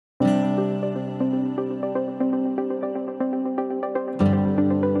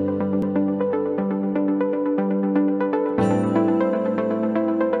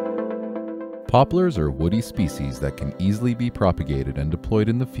Poplars are woody species that can easily be propagated and deployed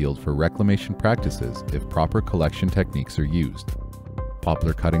in the field for reclamation practices if proper collection techniques are used.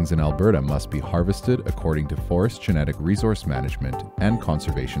 Poplar cuttings in Alberta must be harvested according to forest genetic resource management and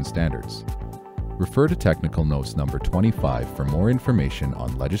conservation standards. Refer to Technical Notes number 25 for more information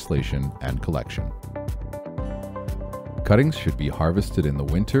on legislation and collection. Cuttings should be harvested in the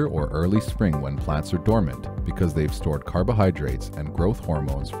winter or early spring when plants are dormant because they've stored carbohydrates and growth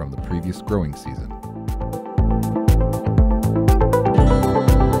hormones from the previous growing season.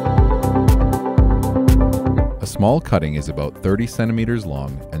 A small cutting is about 30 centimeters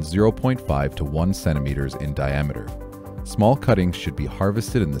long and 0.5 to 1 centimeters in diameter. Small cuttings should be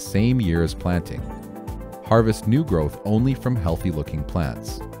harvested in the same year as planting. Harvest new growth only from healthy-looking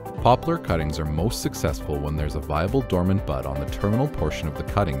plants. Poplar cuttings are most successful when there's a viable dormant bud on the terminal portion of the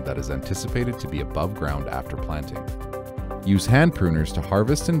cutting that is anticipated to be above ground after planting. Use hand pruners to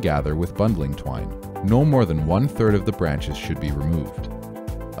harvest and gather with bundling twine. No more than 1/3 of the branches should be removed.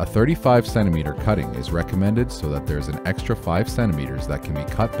 A 35 centimeter cutting is recommended so that there's an extra 5 centimeters that can be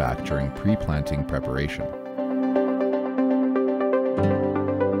cut back during pre-planting preparation.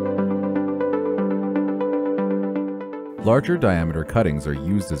 Larger diameter cuttings are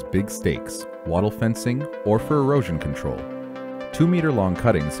used as big stakes, wattle fencing, or for erosion control. 2-meter long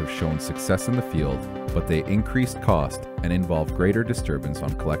cuttings have shown success in the field, but they increase cost and involve greater disturbance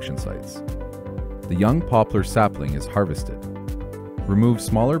on collection sites. The young poplar sapling is harvested. Remove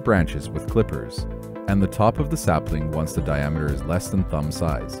smaller branches with clippers, and the top of the sapling once the diameter is less than thumb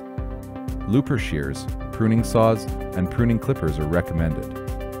size. Looper shears, pruning saws, and pruning clippers are recommended.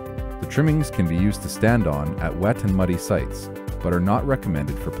 The trimmings can be used to stand on at wet and muddy sites, but are not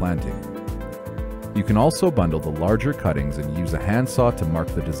recommended for planting. You can also bundle the larger cuttings and use a handsaw to mark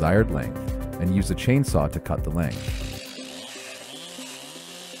the desired length, and use a chainsaw to cut the length.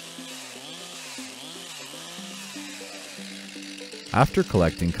 After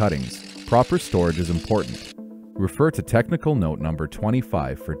collecting cuttings, proper storage is important. Refer to Technical Note number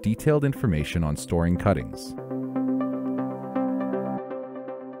 25 for detailed information on storing cuttings.